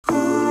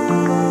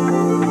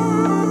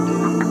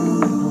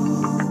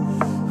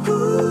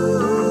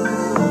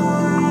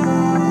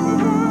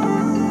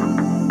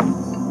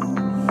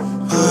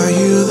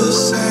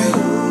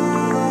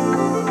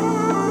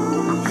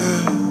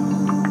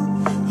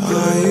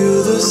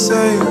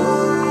same.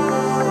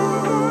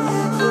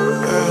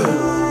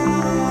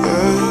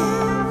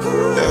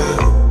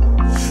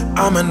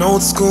 I'm an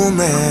old school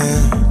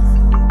man.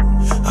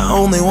 I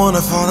only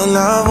wanna fall in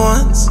love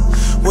once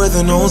with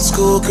an old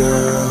school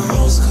girl.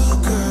 Old school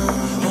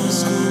girl, old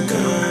school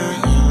girl.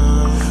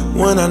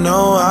 When I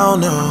know, I'll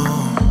know.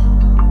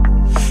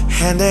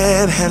 Hand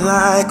in hand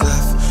like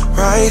left,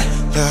 right,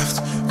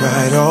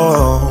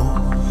 oh.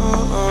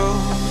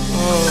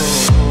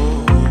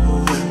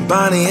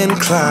 Bonnie and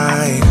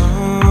Clyde.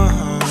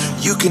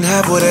 You can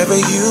have whatever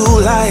you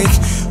like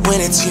when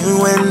it's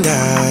you and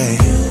I.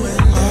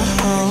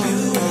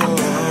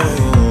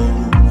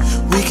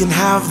 We can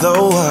have the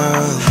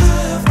world.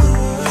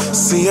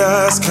 See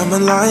us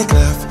coming like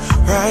left,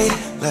 right,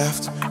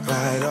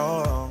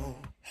 oh.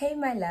 Hey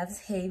my loves,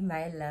 hey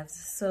my loves.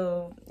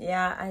 So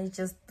yeah, I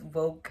just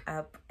woke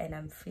up and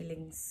I'm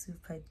feeling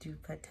super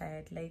duper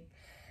tired. Like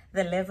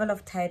the level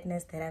of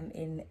tiredness that I'm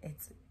in,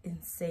 it's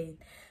insane.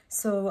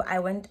 So I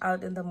went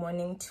out in the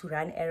morning to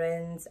run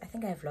errands. I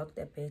think I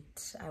vlogged a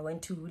bit. I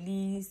went to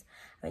Woolies,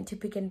 I went to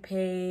Pick n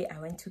Pay, I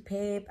went to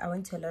Pep, I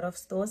went to a lot of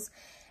stores,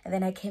 and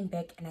then I came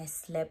back and I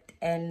slept.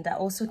 And I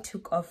also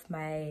took off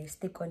my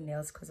stick-on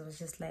nails because I was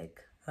just like,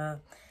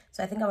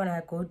 so I think I want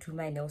to go do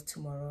my nails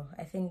tomorrow.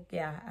 I think,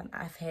 yeah,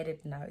 I've had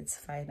it now. It's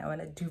fine. I want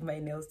to do my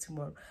nails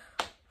tomorrow.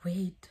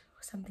 Wait,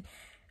 something.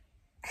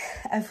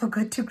 I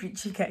forgot to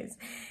greet you guys.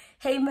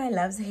 Hey my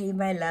loves, hey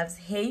my loves,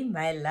 hey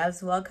my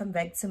loves. Welcome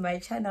back to my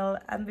channel.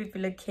 I'm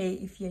kwele.bz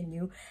if you're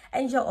new.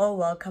 And you're all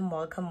welcome,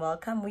 welcome,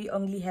 welcome. We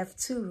only have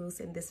 2 rules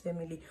in this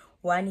family.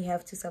 1, you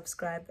have to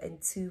subscribe,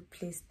 and 2,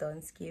 please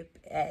don't skip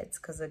ads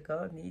because a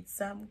girl needs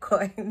some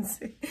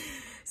coins.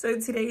 So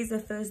today is a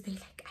Thursday.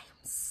 Like, I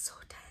am so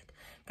tired.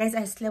 Guys,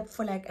 I slept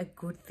for like a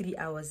good 3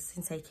 hours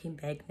since I came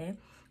back now.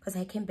 Because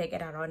I came back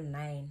at around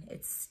 9.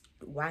 It's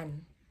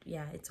 1.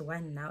 Yeah, it's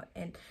 1 now.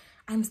 And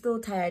I'm still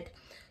tired.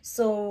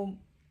 So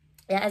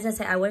yeah, as I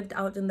said, I went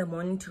out in the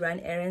morning to run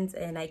errands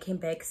and I came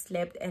back,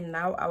 slept, and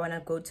now I want to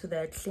go to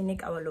the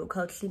clinic, our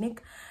local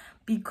clinic,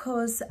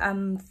 because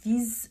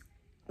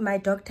my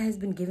doctor has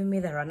been giving me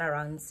the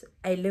runarounds.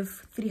 I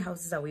live 3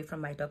 houses away from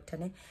my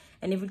doctor,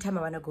 and every time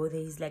I want to go there,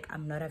 he's like,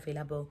 I'm not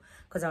available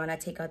because I want to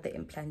take out the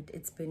implant.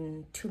 It's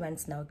been 2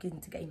 months now,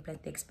 getting to get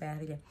implant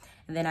expiry.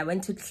 And then I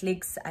went to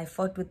Clicks. I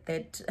fought with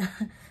that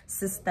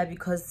sister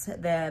because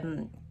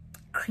the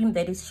cream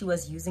that she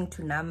was using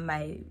to numb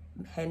my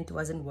hand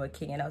wasn't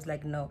working, and I was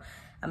like, no,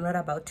 I'm not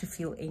about to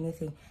feel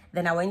anything.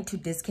 Then I went to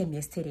Discam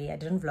yesterday. I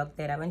didn't vlog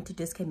that. I went to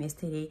Discam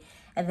yesterday,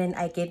 and then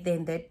I get there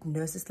and that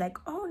nurse is like,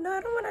 oh no,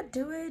 I don't want to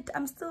do it,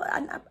 I'm still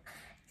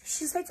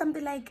she said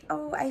something like,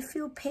 oh, I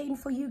feel pain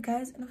for you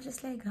guys, and I was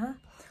just like, huh?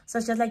 So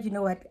it's just like, you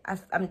know what,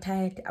 I'm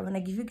tired. I want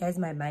to give you guys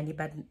my money,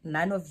 but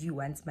none of you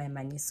wants my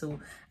money, so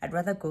I'd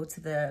rather go to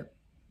the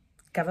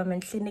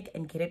government clinic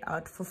and get it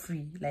out for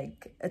free.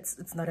 Like,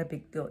 it's not a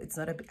big deal. It's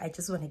not a big, I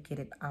just want to get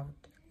it out.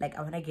 Like,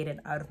 I want to get it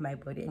out of my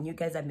body, and you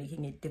guys are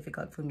making it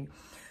difficult for me.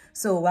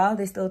 So while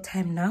there's still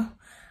time now,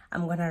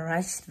 I'm gonna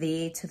rush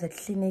there to the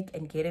clinic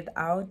and get it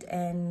out.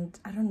 And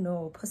I don't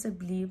know,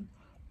 possibly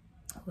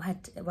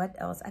what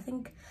else. I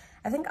think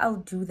I'll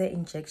do the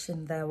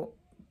injection, the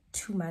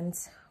 2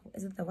 months,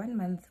 is it the 1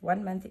 month?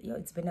 1 month. Yo,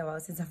 it's been a while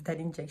since I've done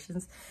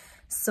injections.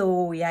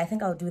 So yeah, I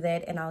think I'll do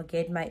that, and I'll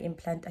get my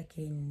implant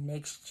again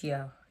next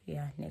year.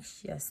 Yeah,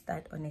 next year,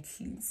 start on a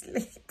clean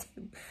slate.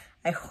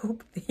 I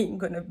hope there ain't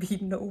gonna be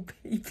no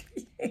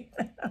baby.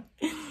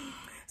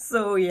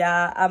 So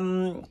yeah,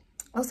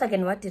 also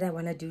again, what did I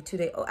want to do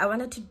today? Oh, I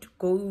wanted to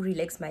go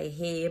relax my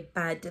hair,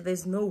 but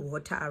there's no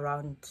water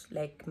around.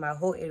 Like, my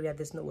whole area,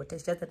 there's no water.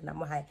 It's just that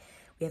Namohai,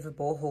 we have a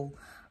borehole.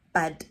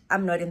 But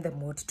I'm not in the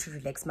mood to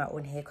relax my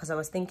own hair, because I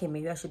was thinking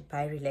maybe I should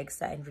buy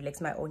relaxer and relax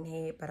my own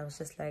hair, but I was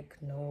just like,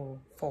 no,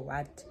 for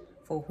what?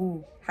 For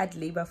who? Hard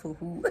labor for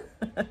who?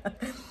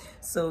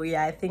 So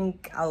yeah, I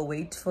think I'll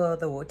wait for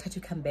the water to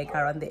come back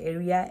around the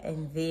area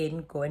and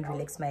then go and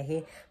relax my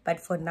hair. But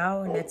for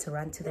now, let's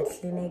run to the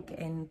clinic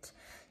and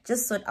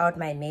just sort out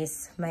my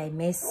mess.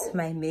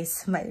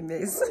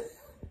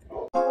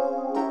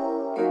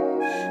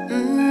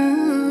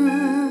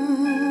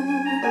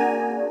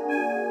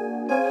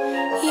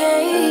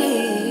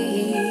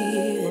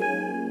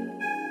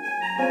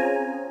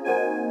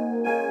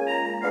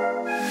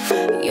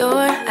 Your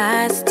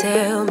eyes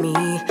tell me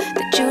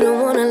that you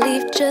don't wanna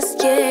leave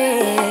just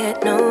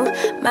yet. No,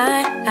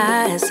 my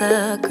eyes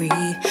agree.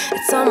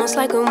 It's almost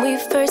like when we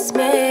first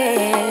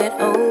met.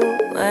 Oh,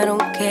 I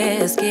don't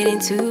care, it's getting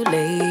too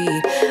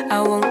late.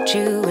 I want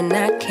you and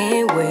I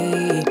can't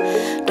wait.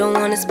 Don't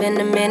wanna spend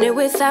a minute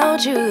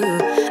without you.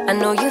 I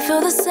know you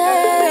feel the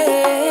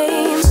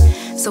same.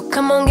 So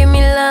come on, give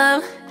me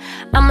love.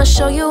 I'ma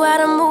show you how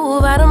to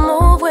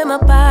move with my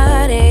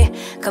body.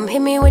 Come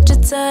hit me with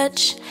your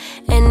touch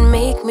and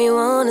make me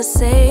wanna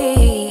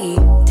say,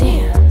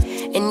 damn.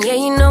 And yeah,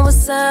 you know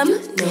what's up.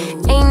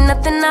 Ain't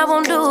nothing I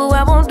won't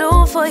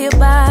do for your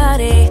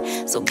body.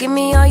 So give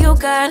me all you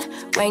got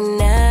right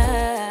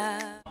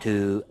now.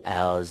 2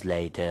 hours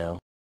later.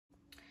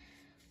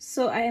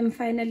 So I am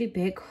finally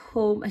back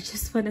home. I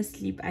just want to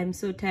sleep. I'm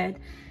so tired.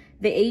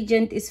 The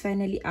agent is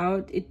finally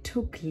out. It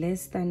took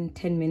less than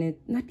 10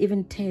 minutes, not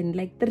even 10,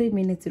 like 3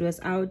 minutes it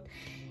was out.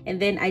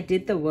 And then I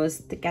did the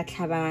worst, the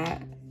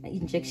katlaba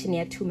injection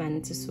here 2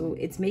 months, so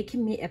it's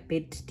making me a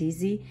bit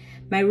dizzy.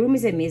 My room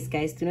is a mess,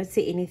 guys, do not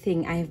say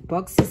anything. I have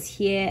boxes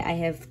here, I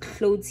have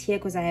clothes here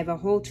because I have a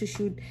haul to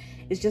shoot.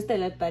 It's just a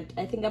lot, but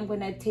I think I'm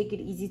gonna take it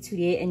easy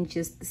today and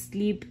just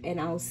sleep, and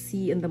I'll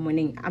see in the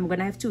morning. I'm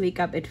gonna have to wake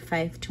up at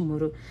 5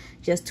 tomorrow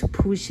just to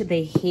push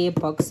the hair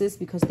boxes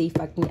because they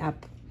fucked me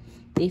up.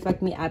 They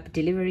fucked me up.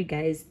 Delivery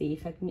guys, they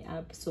fucked me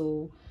up.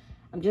 So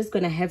I'm just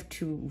gonna have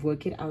to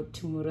work it out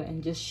tomorrow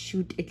and just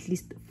shoot at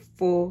least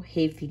 4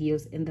 hair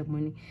videos in the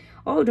morning.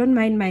 Oh, don't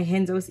mind my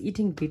hands, I was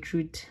eating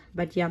beetroot.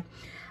 But yeah,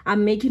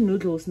 I'm making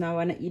noodles now. I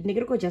wanna eat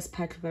negreko just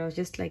patl, but I was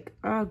just like,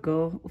 oh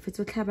girl, if it's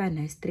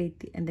nice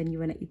straight and then you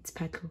wanna eat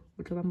patl.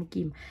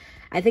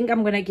 I think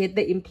I'm gonna get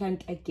the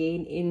implant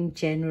again in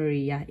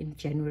January. Yeah, in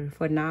January.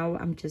 For now,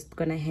 I'm just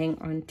gonna hang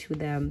on to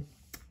the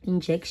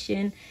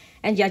injection.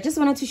 And yeah, I just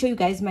wanted to show you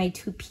guys my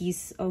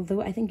 2-piece,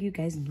 although I think you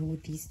guys know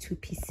these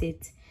 2-piece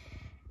sets.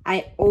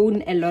 I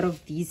own a lot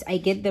of these. I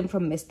get them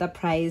from Mr.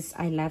 Price.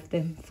 I love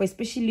them, for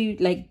especially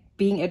like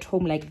being at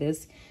home like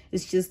this.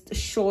 It's just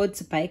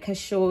shorts, biker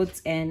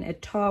shorts, and a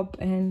top,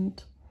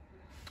 and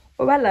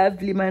oh, I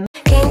lovely, man.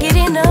 Can't get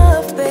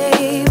enough,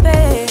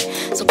 baby,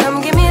 so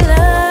come give me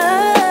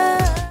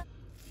love.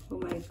 Oh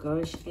my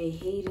gosh, I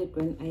hate it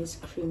when ice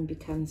cream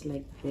becomes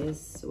like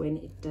this, when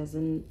it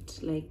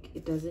doesn't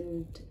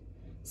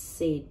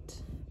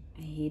set.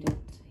 I hate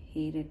it,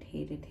 hate it,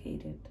 hate it,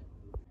 hate it.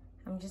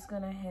 I'm just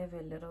gonna have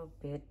a little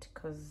bit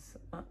because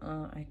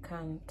I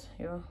can't,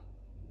 yo.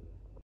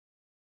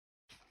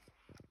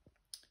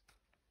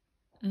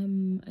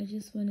 I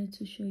just wanted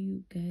to show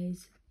you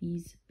guys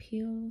these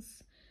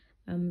pills.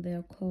 They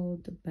are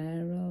called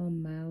Biral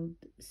Mild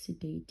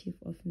Sedative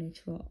of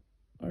Natural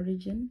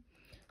Origin.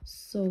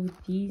 So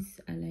these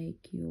are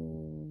like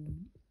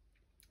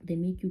they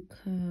make you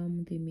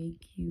calm, they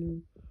make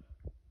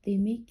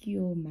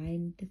your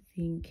mind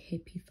think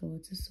happy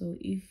thoughts. So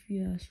if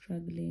you are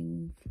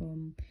struggling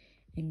from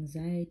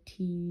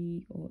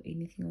anxiety or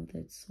anything of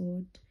that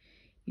sort,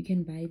 you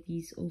can buy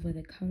these over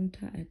the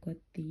counter. I got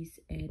these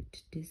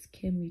at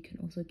Discam. You can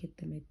also get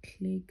them at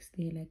Clicks.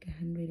 They're like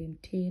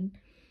 110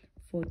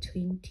 for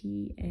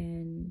 20,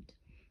 and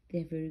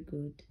they're very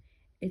good.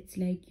 It's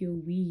like your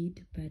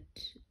weed, but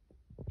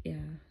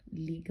yeah,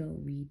 legal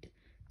weed.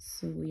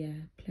 So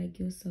yeah, plug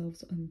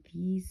yourselves on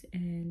these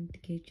and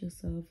get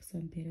yourself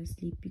some better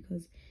sleep,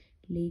 because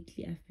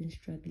lately I've been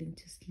struggling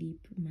to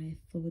sleep. My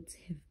thoughts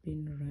have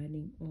been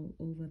running all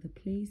over the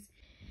place.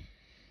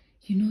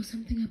 You know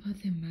something about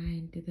the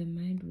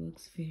mind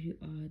works very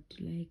odd.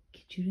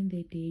 Like during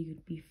the day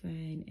you'd be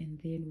fine, and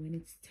then when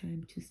it's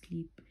time to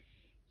sleep,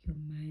 your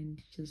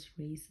mind just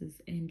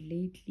races. And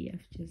lately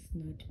I've just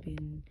not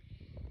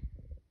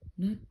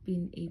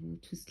been able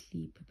to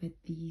sleep. But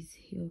these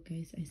here,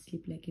 guys, I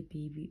sleep like a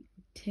baby.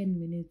 10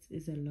 minutes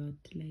is a lot.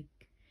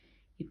 Like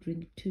you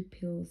drink 2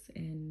 pills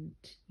and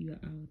you're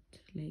out.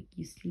 Like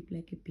you sleep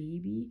like a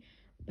baby.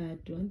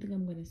 But one thing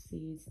I'm gonna say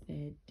is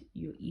that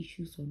your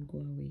issues won't go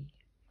away.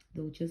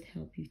 They'll just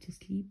help you to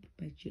sleep,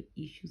 but your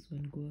issues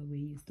won't go away.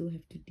 You still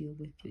have to deal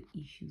with your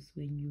issues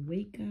when you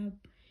wake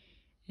up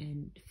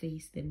and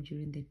face them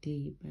during the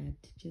day.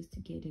 But just to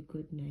get a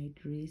good night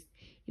rest,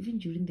 even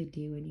during the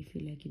day when you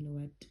feel like, you know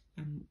what,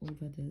 I'm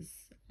over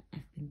this,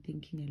 I've been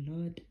thinking a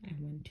lot, I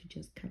want to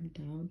just calm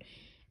down.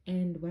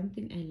 And one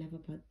thing I love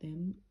about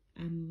them,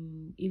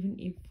 even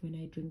if when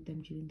I drink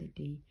them during the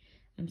day,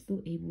 I'm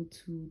still able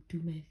to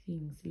do my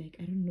things. Like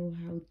I don't know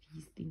how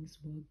these things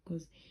work,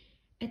 because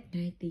at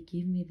night they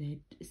give me that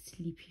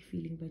sleepy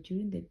feeling, but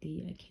during the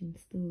day I can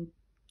still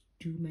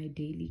do my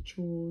daily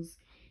chores.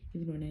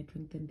 Even when I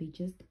drink them, they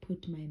just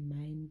put my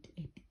mind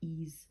at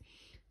ease.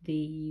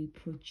 They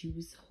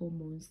produce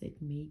hormones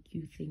that make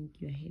you think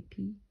you're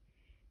happy,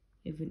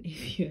 even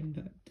if you're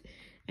not.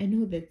 I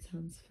know that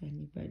sounds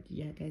funny, but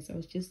yeah, guys, I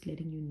was just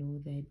letting you know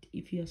that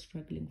if you're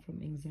struggling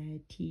from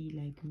anxiety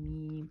like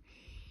me,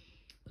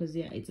 because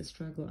yeah, it's a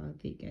struggle out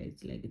there,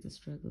 guys. Like it's a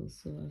struggle.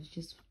 So I was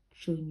just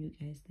showing you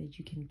guys that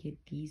you can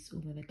get these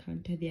over the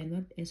counter. They are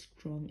not as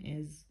strong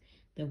as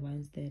the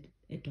ones that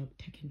a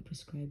doctor can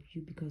prescribe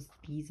you, because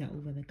these are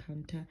over the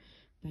counter,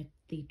 but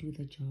they do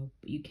the job.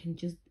 You can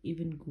just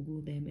even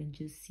Google them and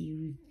just see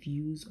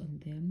reviews on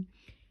them,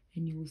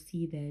 and you will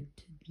see that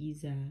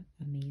these are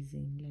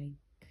amazing, like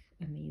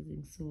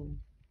amazing. So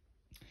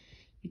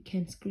you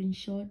can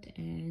screenshot,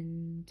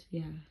 and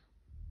yeah.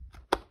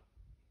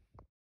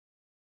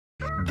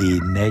 The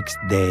next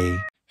day.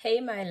 Hey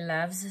my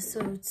loves,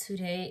 so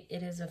today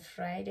it is a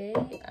Friday.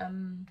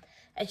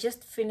 I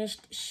just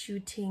finished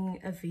shooting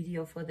a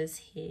video for this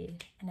hair,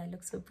 and I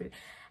look so pretty.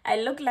 I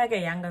look like a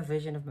younger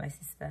version of my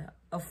sister,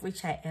 of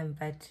which I am,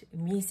 but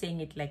me saying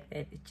it like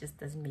that, it just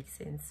doesn't make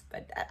sense.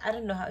 But I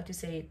don't know how to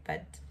say it,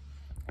 but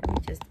let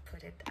me just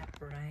put it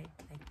up right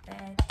like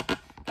that.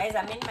 Guys,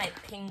 I'm in my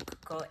pink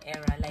girl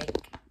era. Like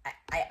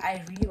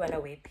I really want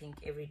to wear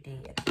pink every day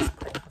at this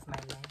point of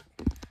my life.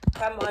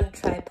 Come on,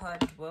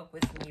 tripod, work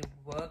with me,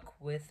 work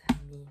with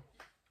me.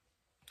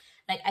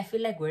 Like, I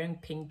feel like wearing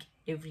pink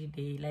every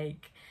day.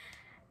 Like,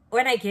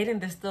 when I get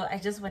in the store, I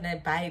just want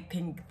to buy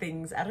pink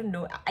things. I don't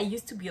know. I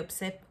used to be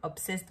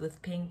obsessed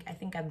with pink. I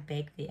think I'm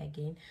back there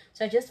again.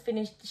 So I just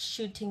finished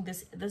shooting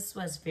this. This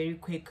was very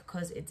quick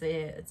because it's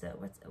a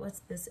what's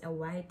this? A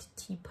white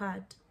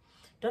teapot.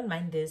 Don't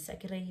mind this. I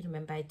can really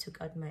remember I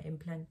took out my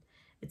implant.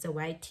 It's a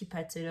white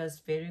teapot, so it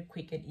was very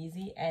quick and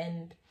easy.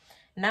 And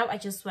now I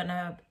just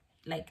wanna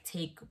like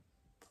take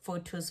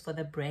photos for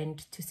the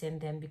brand to send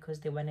them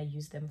because they wanna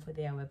use them for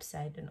their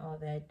website and all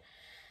that.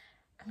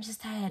 I'm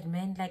just tired,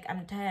 man. Like,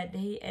 I'm tired,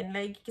 hey? And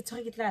like, it's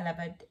but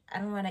I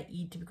don't want to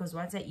eat because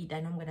once I eat, I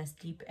know I'm gonna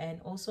sleep.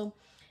 And also,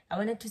 I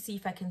wanted to see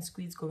if I can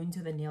squeeze going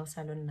to the nail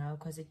salon now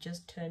because it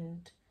just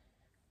turned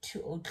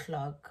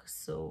 2:00.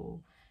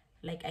 So,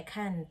 like, I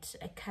can't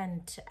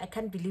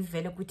believe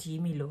vele ukuthi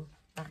yimi lo.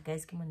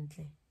 Guys, come on,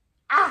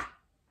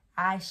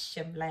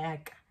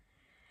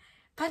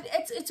 but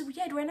it's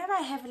weird. Whenever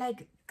I have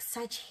like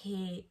such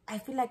hair, I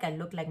feel like I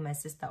look like my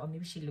sister, or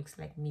maybe she looks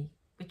like me.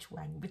 Which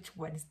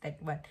one is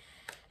that one?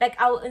 Like,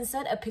 I'll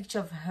insert a picture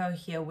of her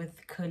here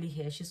with curly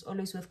hair. She's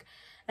always with,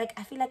 like,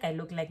 I feel like I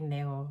look like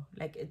Neo.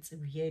 Like, it's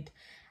weird.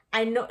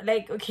 I know,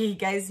 like, okay,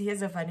 guys,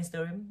 here's a funny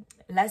story.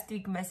 Last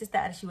week, my sister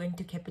actually went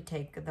to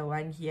Capitec, the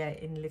one here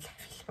in Little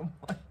Villa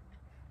Mall.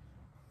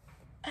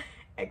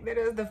 Like, that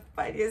was the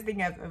funniest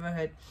thing I've ever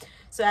heard.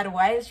 So,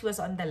 while she was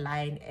on the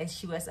line, as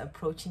she was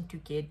approaching to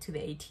get to the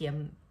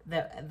ATM,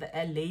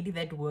 a lady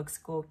that works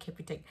go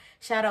Capitec.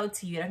 Shout out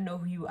to you. I don't know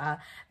who you are.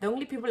 The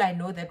only people I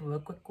know that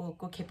work go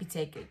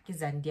Capitec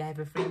is Zandi. I have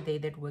a friend there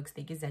that works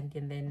there, Zandi,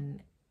 and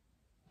then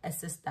a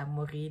sister,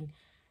 Maureen.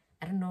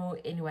 I don't know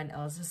anyone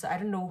else. So I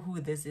don't know who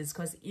this is,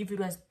 because if it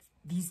was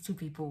these two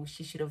people,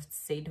 she should have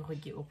said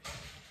Hogio.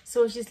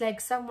 So she's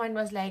like, someone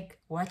was like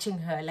watching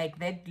her, like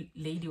that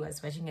lady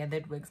was watching her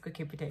that works go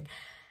Capitec.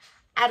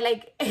 And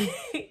like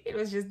it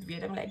was just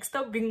weird. I'm like,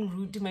 stop being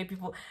rude to my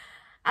people.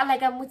 I'm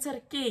like, I'm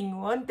Mutser King,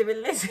 one the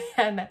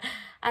lesbian.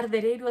 And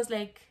the lady was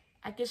like,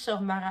 I can show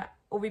Mara,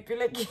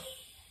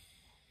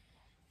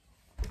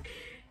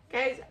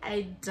 guys,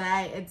 I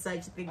die at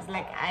such things.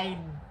 Like, I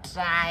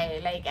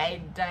die. Like,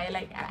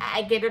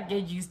 I cannot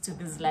get used to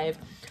this life.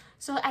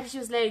 So, and she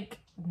was like,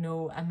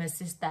 no, I'm a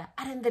sister.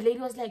 And then the lady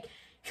was like,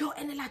 yo,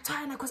 and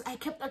because I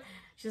kept on.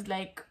 She's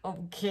like,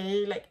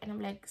 okay, like, and I'm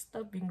like,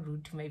 stop being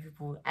rude to my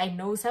people. I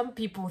know some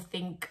people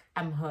think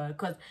I'm her,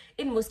 because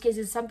in most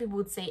cases, some people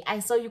would say,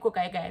 I saw you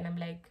Kokaiga, and I'm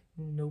like,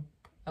 nope,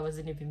 I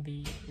wasn't even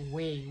the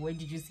way. Where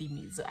did you see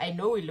me? So I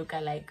know we look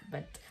alike,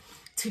 but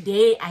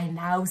today I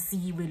now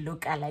see we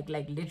look alike.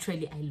 Like,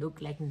 literally, I look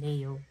like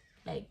Neo.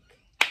 Like,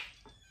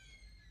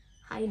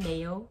 hi,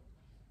 Neo.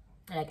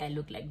 Like, I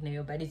look like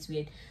Neo, but it's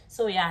weird.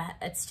 So yeah,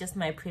 it's just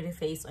my pretty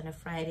face on a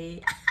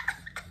Friday.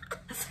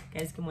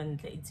 Guys, come on,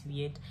 it's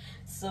weird.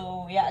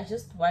 So yeah, I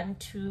just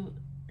want to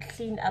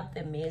clean up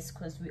the mess,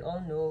 because we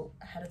all know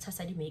how to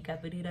study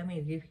makeup, but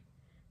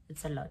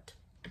it's a lot.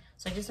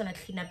 So I just want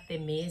to clean up the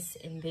mess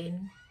and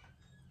then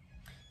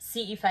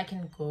see if I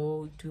can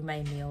go do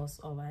my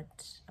nails or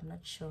what. I'm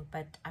not sure,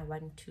 but I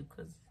want to,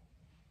 because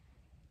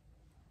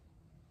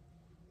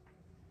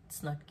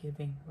it's not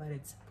giving what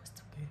it's supposed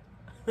to give.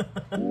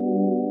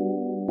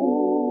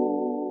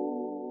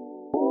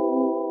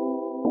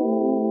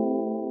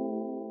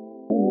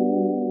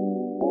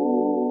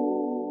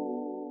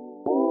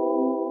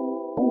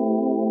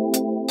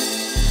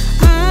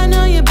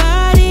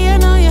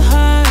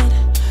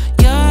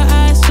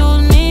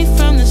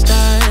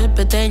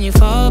 Then you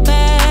fall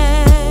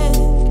back,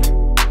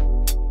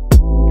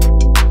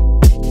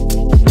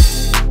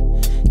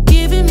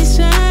 giving me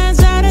signs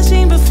that I've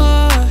seen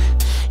before.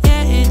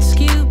 Yeah, it's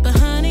cute, but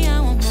honey, I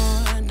want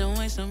more. Don't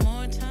waste no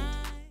more time.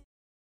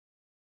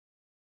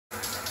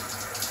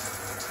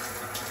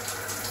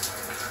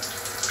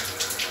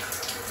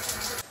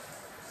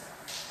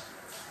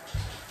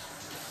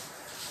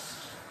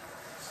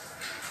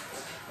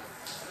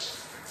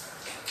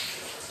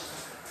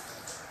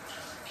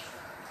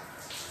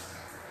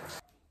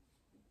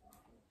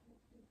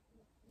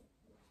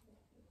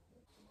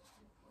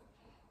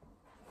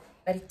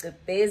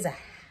 kwele.bz.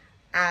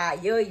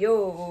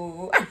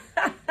 Yo.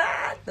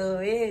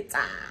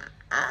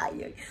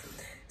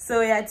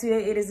 So yeah,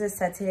 today it is a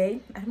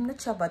Saturday. I'm not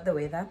sure about the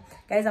weather.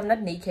 Guys, I'm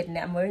not naked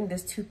now. I'm wearing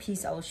this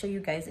two-piece. I'll show you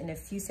guys in a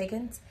few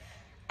seconds.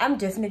 I'm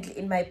definitely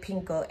in my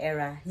pink girl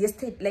era.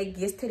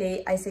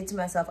 Yesterday, I said to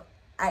myself,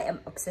 I am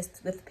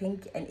obsessed with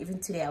pink, and even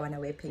today I want to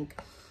wear pink.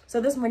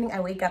 So this morning I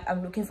wake up,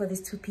 I'm looking for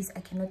this two-piece. I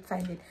cannot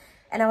find it.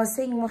 And I was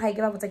saying,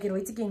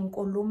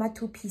 koloma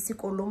two-piece,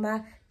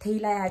 koloma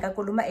tailor,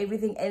 koloma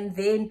everything. And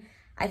then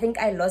I think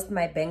I lost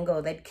my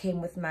bangle that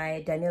came with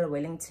my Daniel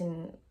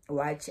Wellington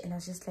watch. And I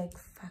was just like,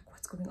 fuck,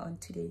 what's going on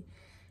today?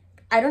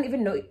 I don't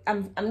even know.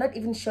 I'm not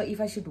even sure if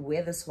I should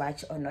wear this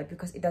watch or not,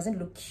 because it doesn't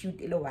look cute,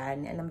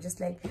 Ilowan. And I'm just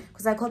like,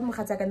 because I called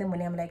Mukhatak in the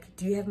morning. I'm like,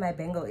 do you have my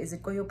bangle? Is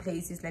it go your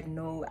place? He's like,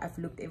 no, I've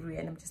looked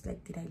everywhere. And I'm just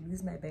like, did I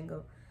lose my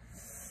bangle?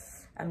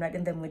 I'm not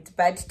in the mood.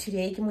 But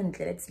today,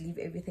 let's leave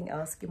everything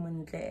else,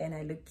 and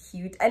I look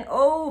cute. And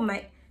oh,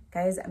 my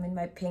Guys, I'm in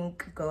my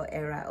pink girl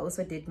era. I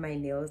also did my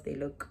nails. They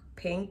look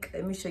pink.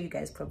 Let me show you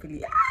guys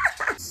properly.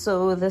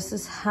 So this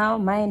is how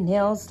my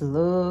nails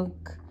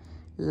look.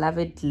 Love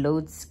it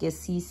loads.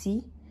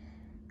 Cc.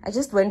 I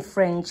just went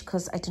French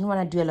because I didn't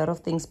want to do a lot of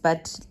things,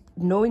 but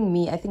knowing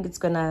me, I think it's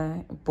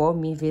gonna bore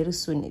me very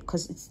soon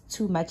because it's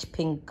too much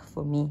pink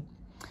for me.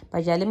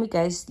 But yeah, let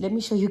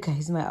me show you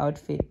guys my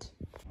outfit.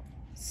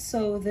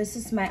 So this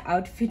is my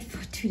outfit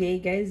for today,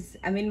 guys.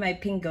 I'm in my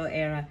pink girl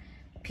era.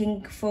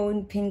 Pink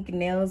phone, pink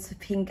nails,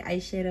 pink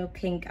eyeshadow,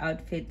 pink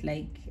outfit.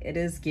 Like, it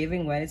is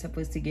giving what it's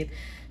supposed to give.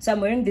 So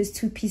I'm wearing this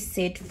two-piece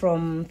set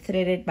from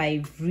Threaded by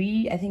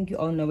Vree. I think you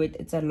all know it.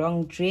 It's a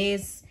long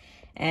dress,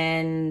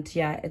 and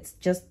yeah, it's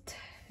just,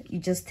 you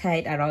just tie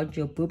it around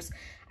your boobs.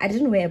 I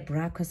didn't wear a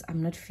bra because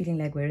I'm not feeling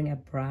like wearing a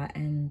bra,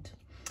 and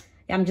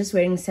yeah, I'm just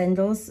wearing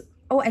sandals.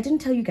 Oh, I didn't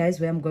tell you guys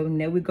where I'm going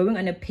now. We're going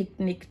on a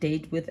picnic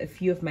date with a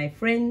few of my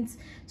friends.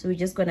 So we're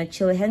just gonna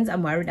chill. Hence,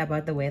 I'm worried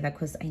about the weather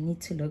because I need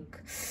to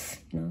look,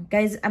 you know.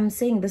 Guys, I'm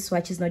saying this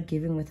swatch is not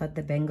giving without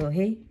the bangle.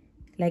 Hey,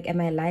 like,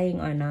 am I lying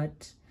or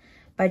not?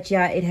 But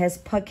yeah, it has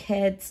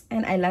pockets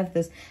and I love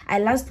this. I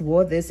last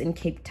wore this in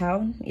Cape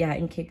Town. Yeah,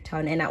 in Cape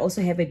Town. And I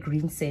also have a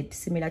green set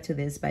similar to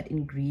this, but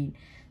in green.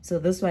 So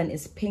this one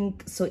is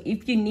pink. So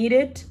if you need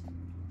it,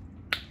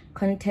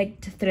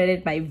 contact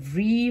Threaded by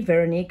Vree,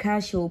 Veronica.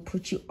 She will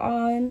put you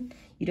on.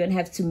 You don't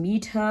have to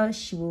meet her.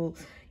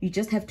 You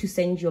just have to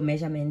send your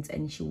measurements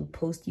and she will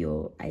post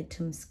your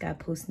items ka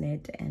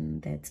postnet,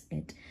 and that's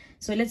it.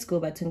 So let's go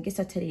back to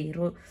Saturday.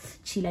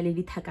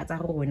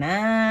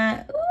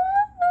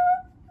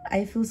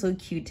 I feel so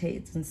cute. Hey,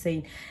 it's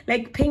insane.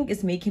 Like, pink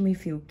is making me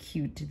feel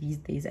cute these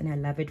days, and I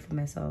love it for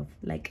myself.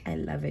 Like, I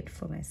love it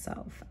for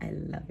myself. I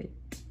love it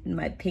in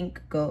my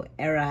pink girl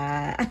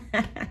era.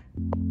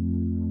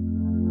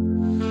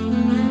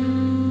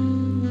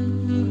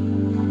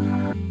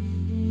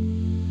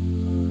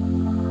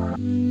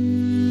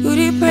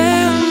 You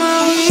prey on my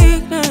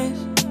weakness,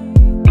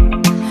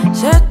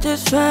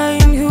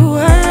 satisfying you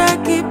while I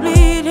keep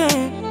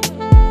bleeding.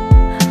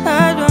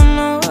 I don't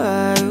know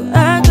why you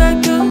act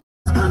like you.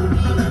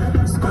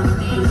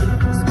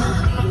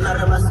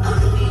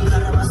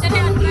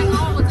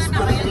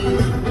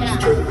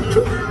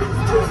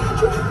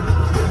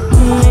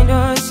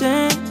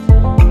 Innocent,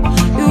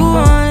 you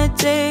wanna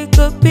take a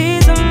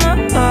piece of my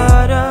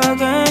heart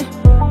again.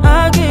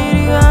 I get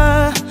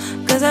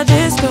it, cause I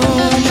just don't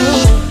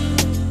know.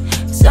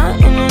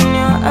 Something in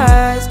your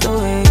eyes, the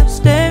way you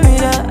stare me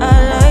that I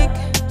like.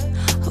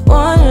 I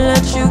wanna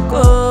let you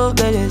go,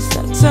 but it's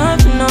like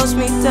something holds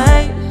me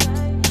tight.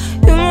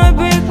 You might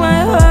break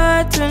my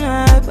heart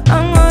tonight, but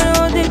I'm gonna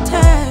hold it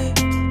tight.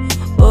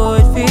 Oh,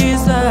 it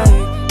feels like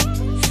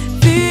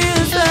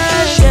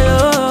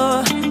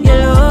yellow,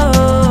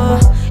 yellow.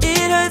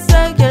 It hurts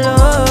like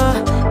yellow,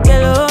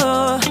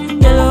 yellow,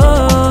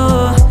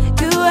 yellow.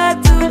 You have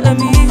to let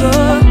me go,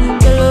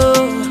 yellow,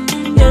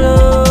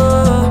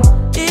 yellow.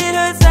 It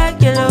hurts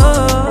like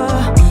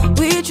yellow.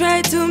 We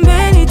tried too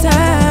many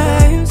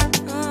times.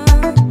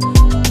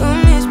 Don't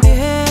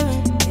misbehave.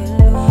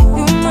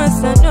 You must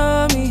not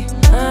know me.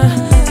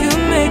 You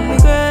make me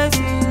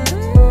crazy,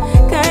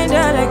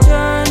 kinda like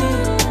Johnny.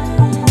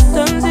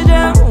 Don't sit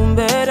down,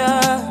 better,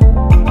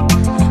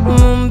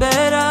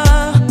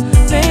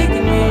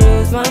 making me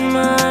lose my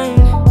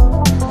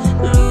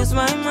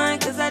mind,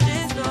 cause I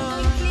just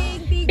don't.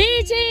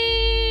 Bitches!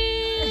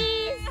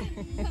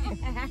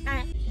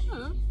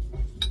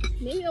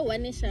 Maybe a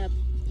one shop.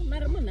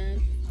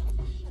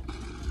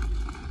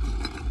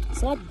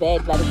 It's not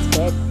bad, but it's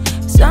bad.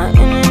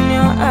 Something in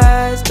your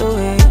eyes, the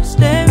way you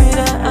stare me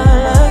that I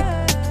like.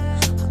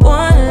 I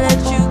wanna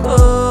let you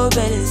go,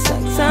 but it's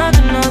like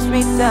something holds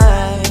me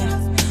tight.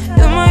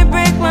 You might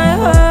break my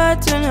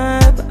heart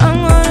tonight, but I'm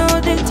gonna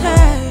hold it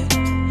tight.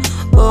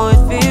 Oh,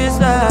 it feels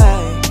like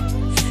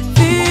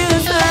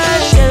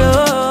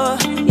yellow,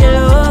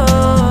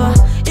 yellow.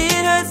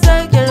 It hurts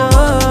like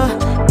yellow,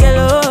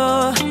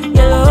 yellow,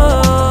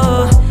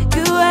 yellow.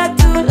 You have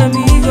to let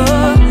me go,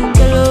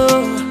 yellow,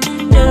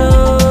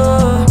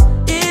 yellow.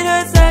 It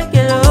hurts like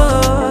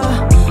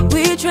yellow.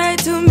 We tried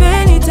too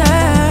many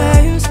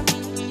times.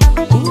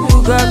 Ooh,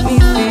 you got me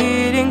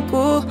feeling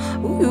cool.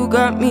 Ooh, you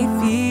got me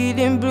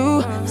feeling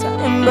blue.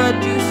 Something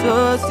about you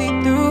so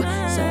see-through.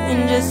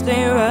 Something just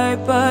ain't right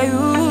by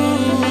you.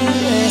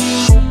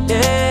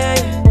 Yeah,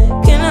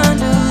 can I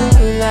do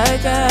you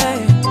like I?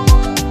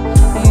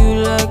 You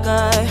like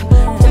I?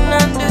 Can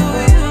I do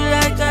you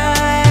like I?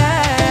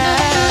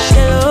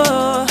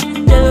 Yellow,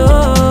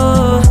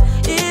 yellow.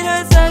 It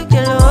hurts like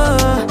yellow,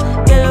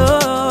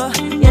 yellow,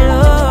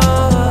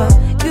 yellow.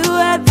 You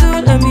have to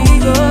let me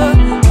go.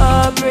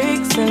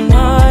 Heartbreaks and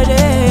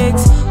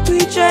heartaches. We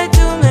tried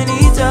too many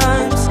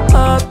times.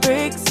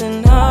 Heartbreaks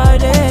and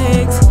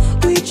heartaches.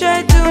 We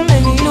tried too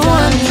many times. No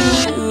one knew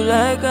you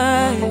like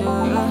I do.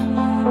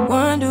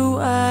 Wonder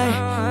why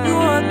you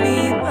want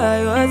me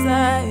by your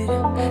side,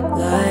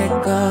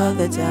 like all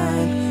the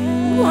time.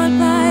 You want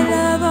my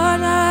love all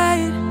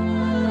night.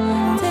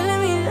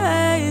 Telling me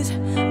lies,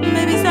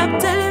 maybe stop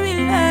telling me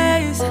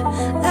lies.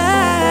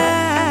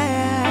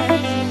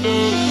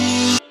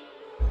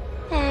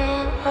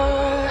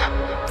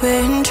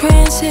 We're in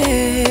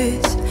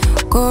trances,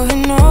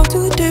 going off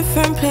to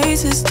different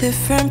places,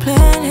 different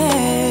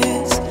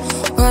planets.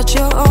 Watch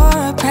your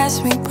aura pass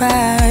me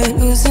by,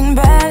 losing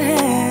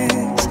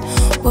balance.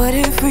 What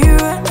if we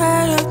run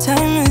out of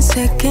time and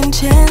second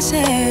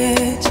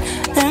chances?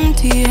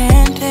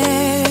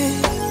 Empty-handed.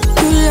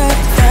 You like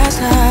the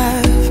fast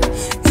life,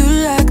 you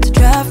like to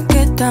drive and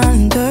get down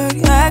and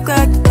dirty, act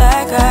like the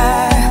bad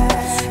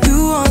guy.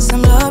 You want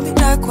some love, be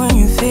like when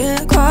you feel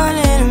like calling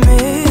at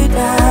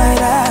midnight.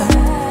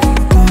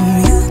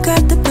 You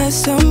got the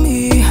best of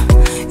me,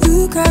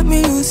 you got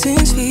me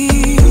losing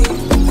sleep.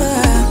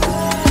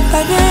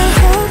 I've been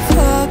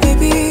hopeful,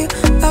 baby,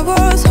 I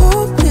was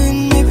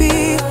hoping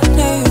maybe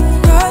that you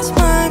cross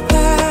my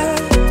path.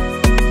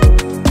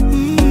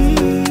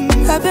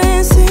 I've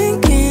been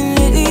sinking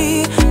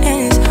lately, and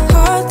it's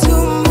hard to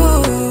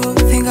move.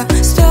 Think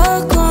I'm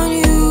stuck on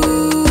you.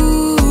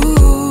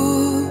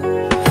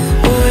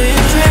 We're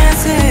in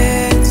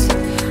transits,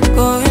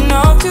 going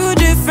off to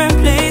different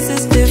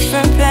places,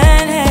 different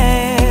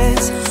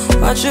planets.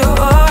 Watch your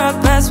aura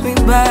pass me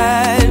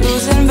by,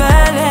 losing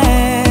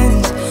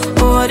balance.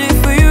 What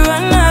if we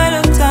run out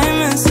of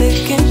time and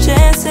second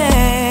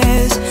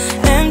chances?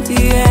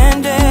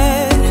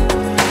 Empty-handed.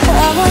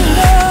 I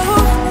wonder,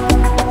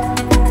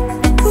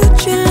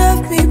 would you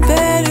love me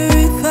better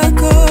if I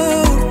go?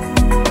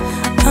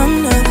 I'm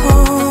not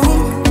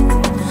home.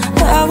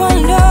 I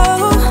wonder,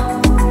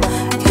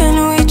 can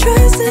we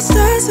trust the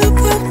stars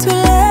above to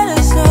let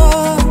us know?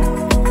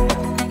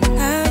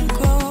 I'll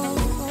go.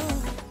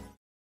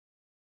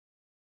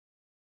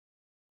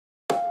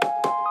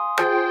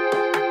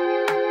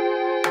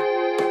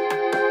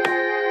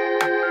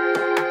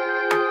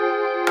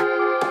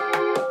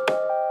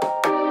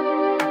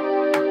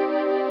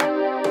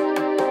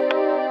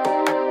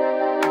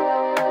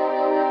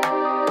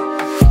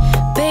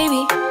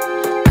 Baby,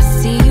 I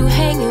see you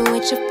hanging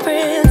with your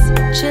friends,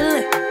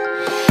 chilling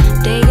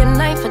day and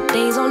night for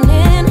days on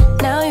end.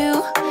 Now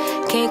you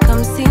can't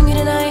come see me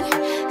tonight,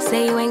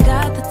 say you ain't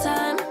got the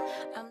time.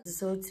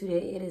 So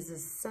today it is a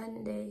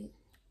Sunday.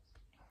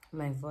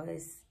 My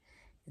voice,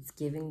 it's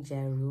giving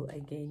Jaru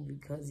again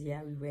because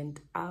yeah, we went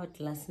out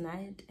last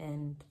night,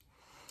 and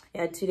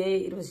yeah, today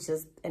it was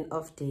just an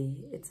off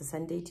day. It's a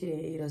Sunday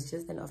today. It was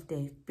just an off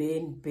day.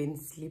 Been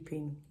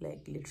sleeping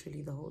like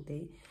literally the whole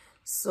day.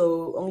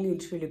 So only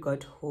literally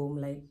got home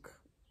like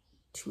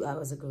 2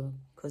 hours ago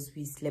because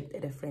we slept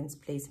at a friend's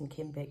place and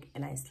came back,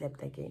 and I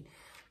slept again.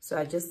 So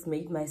I just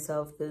made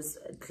myself this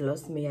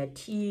glossmere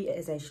tea,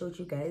 as I showed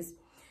you guys.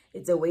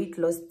 It's a weight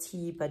loss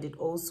tea, but it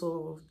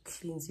also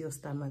cleans your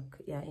stomach.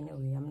 Yeah, in a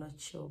way, I'm not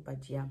sure,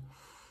 but yeah.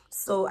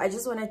 So I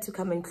just wanted to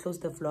come and close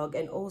the vlog.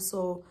 And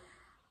also,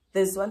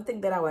 there's one thing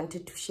that I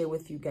wanted to share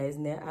with you guys.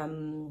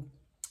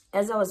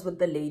 As I was with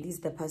the ladies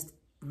the past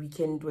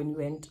weekend when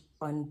we went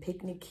on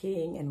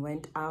picnicking and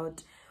went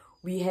out,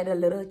 we had a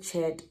little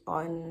chat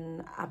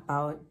on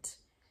about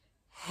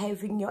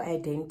having your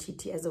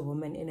identity as a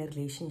woman in a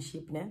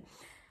relationship.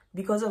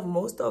 Because of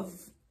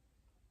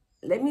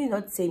let me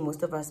not say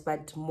most of us,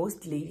 but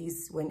most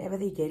ladies, whenever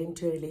they get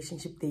into a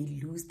relationship, they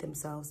lose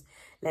themselves.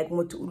 Like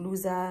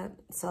lose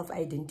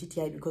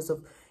self-identity because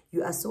of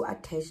you are so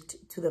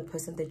attached to the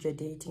person that you're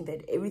dating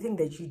that everything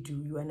that you do,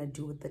 you want to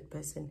do with that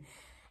person.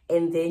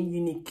 And then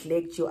you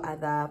neglect your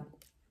other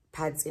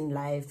parts in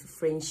life,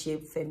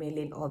 friendship,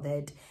 family, and all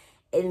that.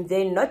 And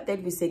then, not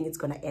that we're saying it's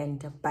going to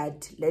end,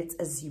 but let's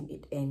assume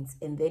it ends.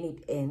 And then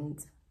it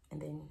ends.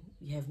 And then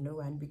you have no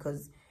one,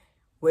 because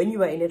when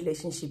you are in a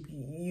relationship,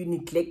 you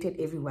neglected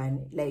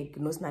everyone, like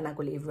no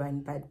snanakol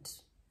everyone, but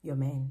your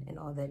man and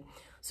all that.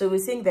 So we're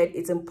saying that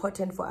it's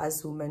important for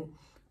us women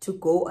to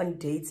go on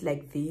dates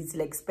like these,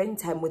 like spend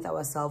time with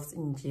ourselves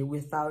in jail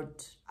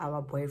without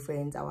our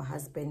boyfriends, our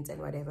husbands, and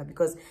whatever.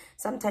 Because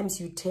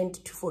sometimes you tend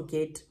to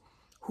forget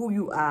who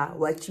you are,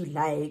 what you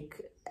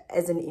like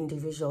as an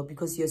individual,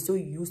 because you're so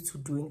used to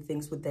doing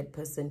things with that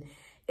person.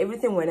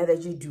 Everything whenever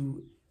you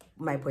do,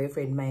 my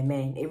boyfriend, my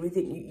man,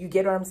 everything, you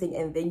get what I'm saying?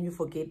 And then you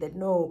forget that,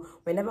 no,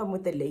 whenever I'm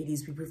with the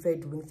ladies, we prefer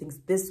doing things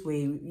this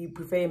way. We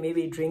prefer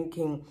maybe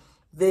drinking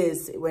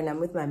this. When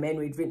I'm with my man,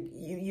 we drink.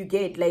 You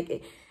get,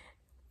 like,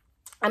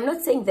 I'm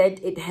not saying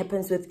that it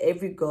happens with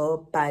every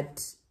girl,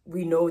 but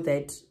we know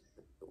that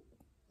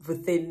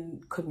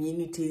within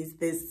communities,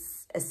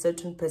 there's a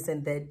certain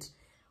person that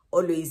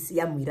always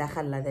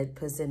that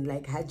person,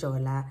 like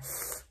hajola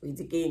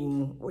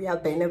we are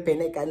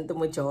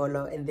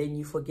and then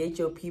you forget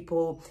your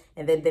people,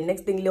 and then the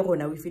next thing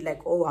we feel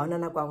like, oh,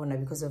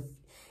 because of,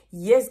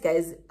 yes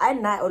guys,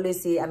 I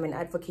always say I'm an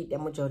advocate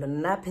mojolo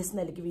na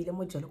personally give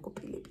mojolo,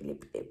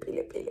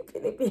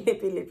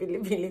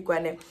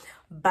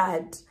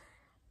 but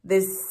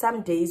there's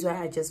some days where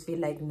I just feel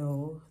like,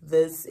 no,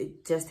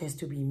 it just has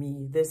to be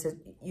me.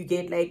 You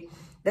get, like,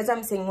 that's what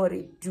I'm saying,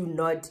 Mori, do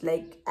not,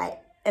 like,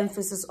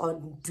 emphasis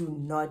on do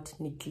not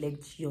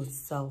neglect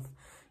yourself.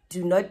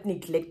 Do not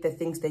neglect the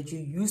things that you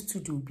used to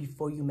do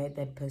before you met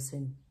that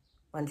person.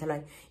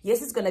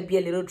 Yes, it's gonna be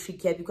a little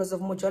trickier because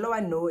of mojolo. I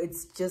know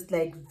it's just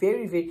like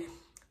very, very,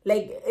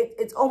 like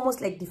it's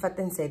almost like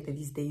Difaten said that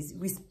these days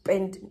we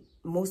spend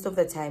most of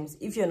the times,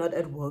 if you're not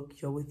at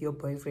work, you're with your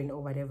boyfriend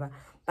or whatever.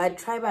 But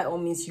try by all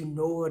means,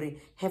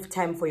 have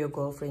time for your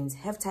girlfriends,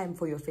 have time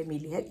for your family.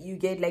 You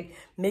get like,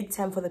 make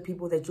time for the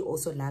people that you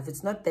also love.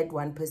 It's not that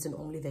one person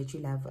only that you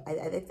love.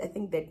 I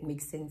think that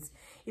makes sense.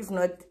 If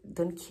not,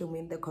 don't kill me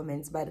in the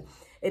comments. But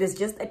it is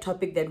just a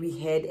topic that we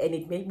had, and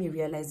it made me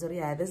realize, oh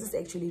yeah, this is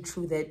actually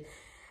true. That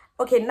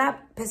okay, now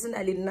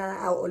personally, now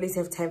I'll always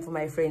have time for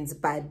my friends,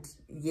 but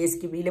yes,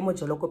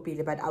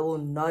 but I will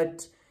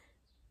not.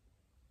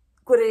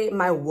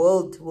 My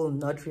world will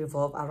not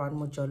revolve around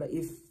Mojolo.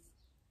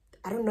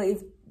 I don't know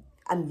if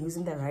I'm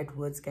using the right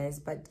words, guys,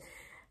 but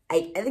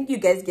I think you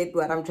guys get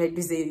what I'm trying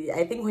to say.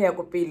 I think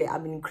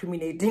I'm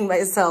incriminating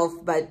myself,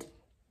 but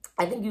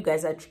I think you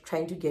guys are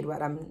trying to get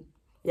what I'm,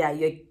 yeah,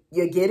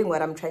 you're getting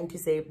what I'm trying to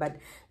say. But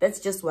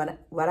that's just what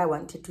I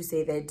wanted to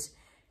say, that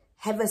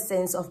have a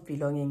sense of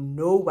belonging,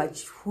 know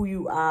who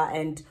you are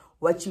and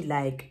what you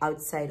like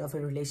outside of a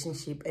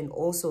relationship, and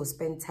also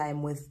spend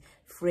time with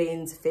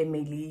friends,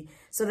 family,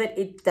 so that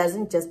it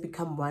doesn't just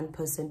become one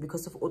person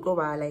because of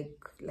Otoba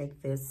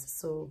like this.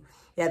 So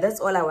yeah, that's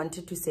all I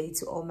wanted to say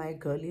to all my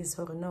girlies.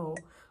 So no,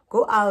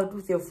 go out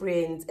with your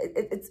friends.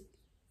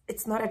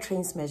 It's not a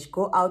train smash.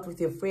 Go out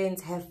with your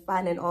friends, have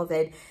fun and all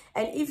that.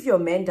 And if your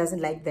man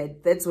doesn't like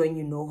that, that's when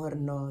you know her.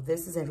 No,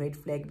 this is a red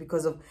flag,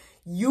 because of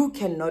you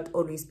cannot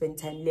always spend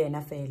time with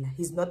a fella.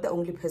 He's not the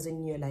only person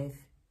in your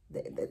life.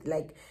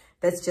 Like,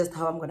 that's just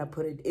how I'm gonna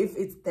put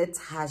it. That's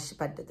harsh,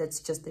 but that's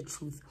just the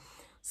truth.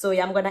 So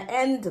yeah, I'm gonna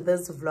end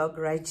this vlog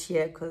right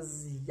here,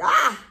 because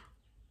yeah,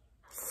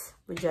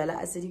 Bujala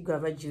acidic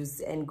guava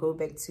juice, and go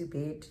back to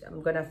bed.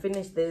 I'm gonna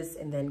finish this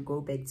and then go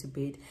back to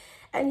bed.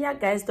 And yeah,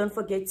 guys, don't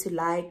forget to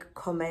like,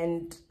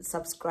 comment,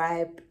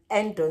 subscribe,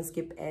 and don't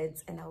skip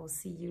ads. And I will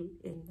see you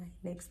in my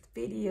next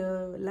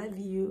video. Love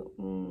you.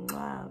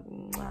 Mwah,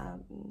 mwah,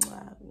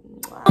 mwah,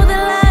 mwah. Oh, the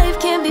life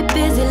can be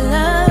busy.